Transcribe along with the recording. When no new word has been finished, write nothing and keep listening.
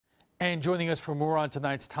And joining us for more on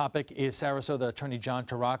tonight's topic is Sarasota Attorney John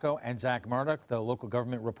Tarraco and Zach Murdoch, the local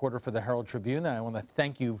government reporter for the Herald Tribune. And I want to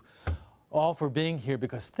thank you all for being here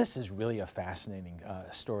because this is really a fascinating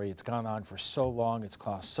story. It's gone on for so long. It's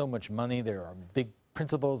cost so much money. There are big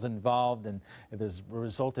principles involved, and it has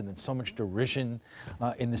resulted in so much derision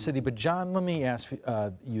in the city. But John, let me ask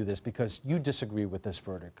you this because you disagree with this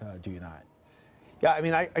verdict, do you not? Yeah, I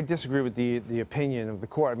mean, I disagree with the opinion of the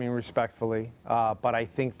court, I mean, respectfully, but I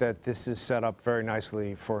think that this is set up very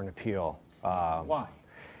nicely for an appeal. Why?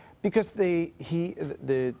 Because the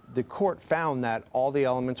court found that all the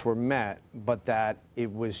elements were met, but that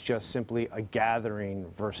it was just simply a gathering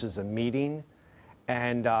versus a meeting.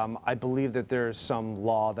 And I believe that there's some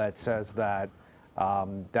law that says that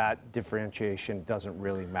that differentiation doesn't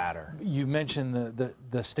really matter. You mentioned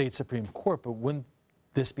the state Supreme Court, but wouldn't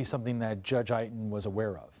this be something that Judge Eiton was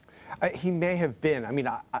aware of? He may have been. I mean,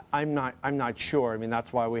 I'm not sure. I mean,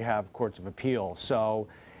 that's why we have courts of appeal. So,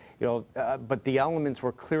 you know, but the elements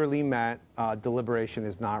were clearly met. Deliberation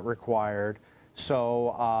is not required.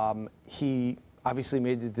 So he obviously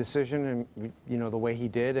made the decision, and you know, the way he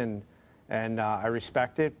did, and I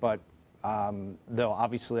respect it. But though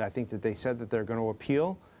obviously, I think that they said that they're going to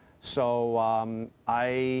appeal. So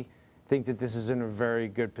I think that this is in a very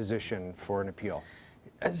good position for an appeal.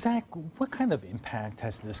 Zach, what kind of impact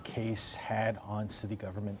has this case had on city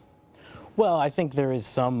government? Well, I think there is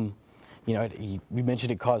some, you know, we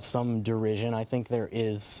mentioned it caused some derision. I think there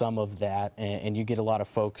is some of that, and you get a lot of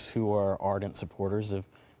folks who are ardent supporters of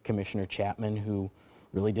Commissioner Chapman who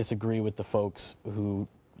really disagree with the folks who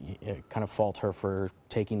kind of fault her for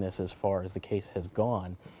taking this as far as the case has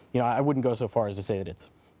gone. You know, I wouldn't go so far as to say that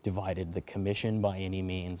it's divided the commission by any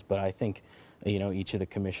means, but I think, you know, each of the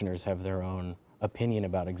commissioners have their own opinion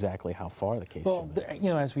about exactly how far the case should be. You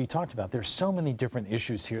know, as we talked about, there's so many different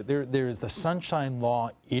issues here. There's the Sunshine Law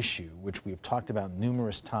issue, which we've talked about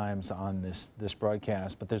numerous times on this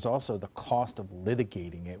broadcast, but there's also the cost of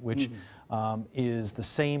litigating it, which is the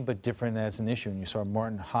same but different as an issue. And you saw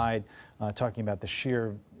Martin Hyde talking about the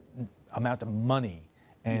sheer amount of money.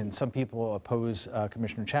 And some people oppose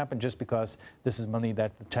Commissioner Chapman just because this is money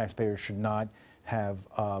that the taxpayers should not have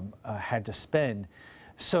had to spend.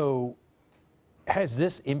 So has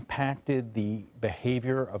this impacted the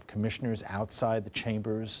behavior of commissioners outside the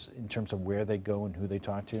chambers in terms of where they go and who they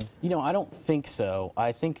talk to? You know, I don't think so.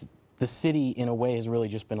 I think the city, in a way, has really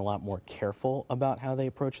just been a lot more careful about how they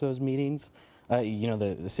approach those meetings. You know,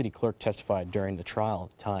 the city clerk testified during the trial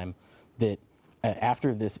at the time that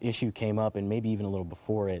after this issue came up, and maybe even a little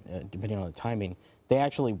before it, depending on the timing, they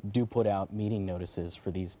actually do put out meeting notices for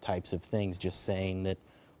these types of things, just saying that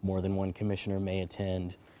more than one commissioner may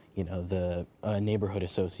attend, you know, the neighborhood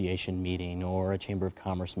association meeting or a chamber of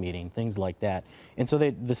commerce meeting, things like that. And so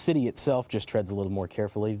the city itself just treads a little more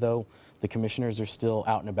carefully, though the commissioners are still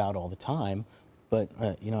out and about all the time. But,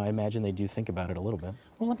 you know, I imagine they do think about it a little bit.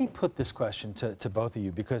 Well, let me put this question to both of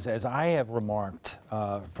you, because as I have remarked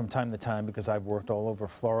from time to time, because I've worked all over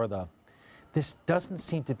Florida, this doesn't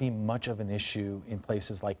seem to be much of an issue in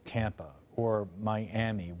places like Tampa or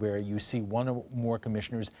Miami, where you see one or more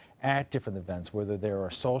commissioners at different events, whether they're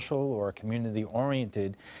social or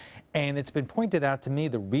community-oriented. And it's been pointed out to me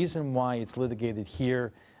the reason why it's litigated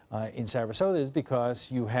here in Sarasota is because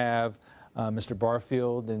you have Mr.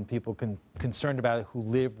 Barfield and people concerned about it who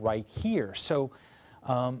live right here. So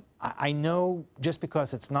I know just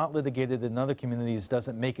because it's not litigated in other communities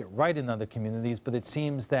doesn't make it right in other communities, but it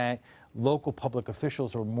seems that local public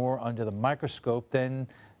officials are more under the microscope than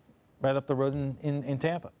right up the road in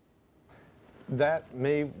Tampa. That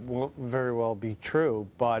may very well be true,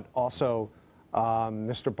 but also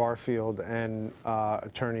Mr. Barfield and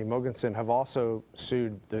Attorney Mogensen have also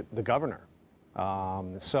sued the governor.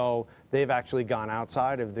 So they've actually gone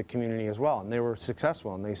outside of the community as well, and they were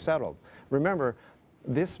successful and they settled. Remember,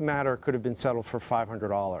 this matter could have been settled for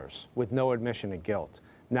 $500 with no admission of guilt.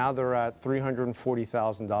 Now they're at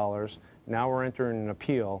 $340,000. Now we're entering an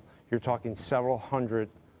appeal. You're talking several hundred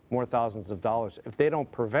more thousands of dollars. If they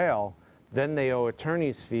don't prevail, then they owe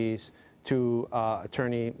attorney's fees to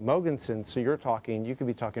Attorney Mogensen. So you could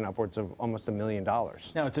be talking upwards of almost $1 million.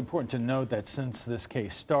 Now, it's important to note that since this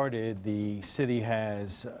case started, the city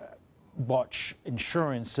has bought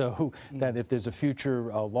insurance so that if there's a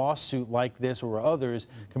future lawsuit like this or others,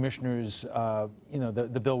 commissioners, you know,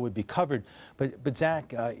 the bill would be covered. But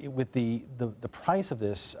Zach, with the price of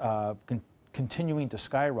this continuing to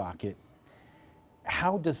skyrocket,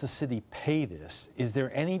 how does the city pay this? Is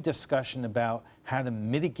there any discussion about how to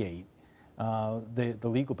mitigate the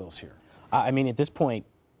legal bills here? I mean, at this point,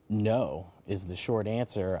 no is the short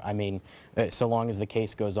answer. I mean, so long as the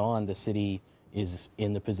case goes on, the city is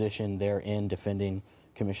in the position they're in defending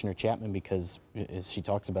Commissioner Chapman, because, as she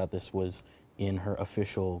talks about, this was in her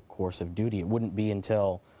official course of duty. It wouldn't be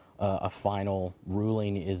until a final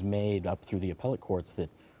ruling is made up through the appellate courts that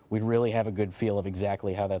we'd really have a good feel of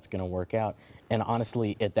exactly how that's going to work out. And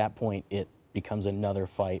honestly, at that point, it becomes another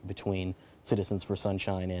fight between Citizens for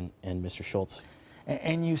Sunshine and Mr. Schultz.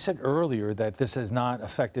 And you said earlier that this has not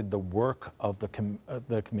affected the work of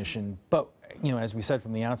the commission, but as we said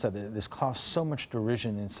from the outset, this caused so much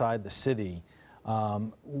derision inside the city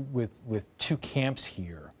with two camps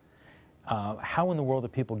here. How in the world are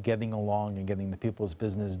people getting along and getting the people's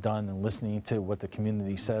business done and listening to what the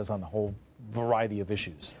community says on the whole variety of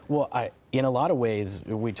issues? Well, in a lot of ways,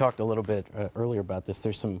 we talked a little bit earlier about this.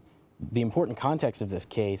 The important context of this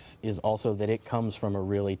case is also that it comes from a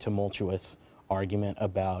really tumultuous argument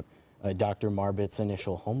about Dr. Marbitt's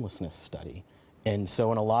initial homelessness study. And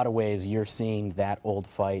so in a lot of ways, you're seeing that old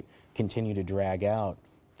fight continue to drag out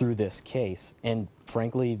through this case. And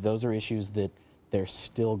frankly, those are issues that they're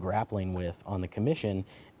still grappling with on the commission.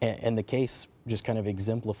 And the case just kind of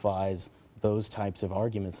exemplifies those types of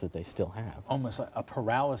arguments that they still have. Almost a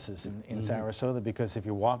paralysis in Sarasota, because if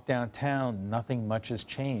you walk downtown, nothing much has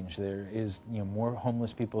changed. There is more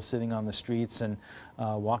homeless people sitting on the streets and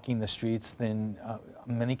walking the streets than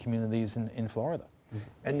many communities in Florida.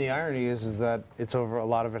 And the irony is that it's over. A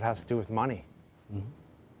lot of it has to do with money.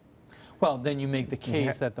 Well, then you make the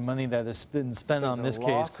case that the money that has been spent on this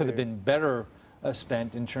case could have been better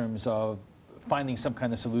spent in terms of finding some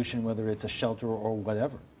kind of solution, whether it's a shelter or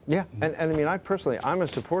whatever. Yeah, and I mean, I'm a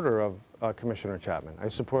supporter of Commissioner Chapman. I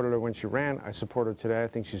supported her when she ran. I support her today. I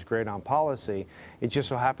think she's great on policy. It just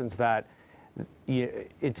so happens that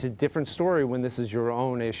it's a different story when this is your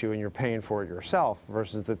own issue and you're paying for it yourself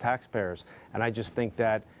versus the taxpayers. And I just think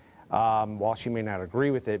that while she may not agree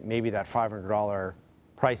with it, maybe that $500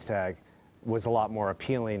 price tag was a lot more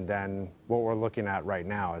appealing than what we're looking at right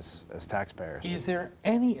now as taxpayers. Is there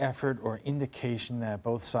any effort or indication that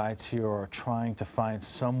both sides here are trying to find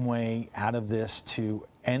some way out of this to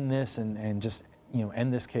end this and just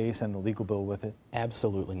end this case and the legal bill with it?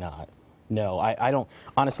 Absolutely not. No, I don't.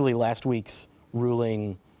 Honestly, last week's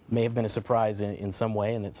ruling may have been a surprise in some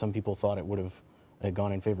way, and that some people thought it would have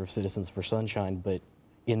gone in favor of Citizens for Sunshine, but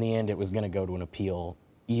in the end it was going to go to an appeal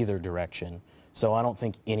either direction. So I don't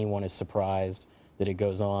think anyone is surprised that it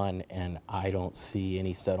goes on, and I don't see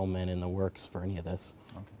any settlement in the works for any of this.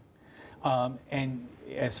 Okay. And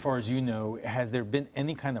as far as you know, has there been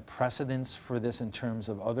any kind of precedence for this in terms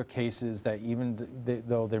of other cases that even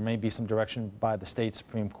though there may be some direction by the state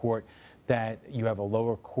Supreme Court, that you have a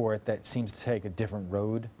lower court that seems to take a different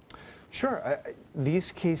road? Sure.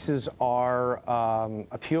 These cases are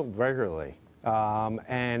appealed regularly,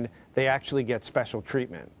 and they actually get special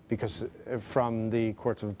treatment because from the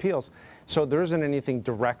courts of appeals. So there isn't anything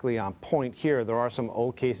directly on point here. There are some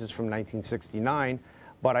old cases from 1969,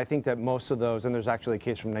 but I think that most of those, and there's actually a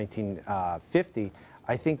case from 1950,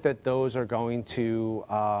 I think that those are going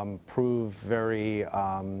to prove very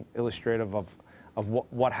illustrative of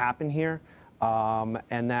what happened here,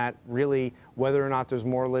 and that really, whether or not there's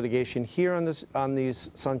more litigation here on these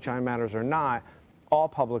sunshine matters or not, all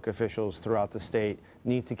public officials throughout the state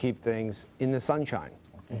need to keep things in the sunshine.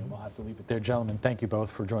 Okay, we'll have to leave it there, gentlemen. Thank you both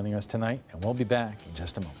for joining us tonight, and we'll be back in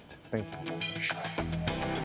just a moment. Thank you.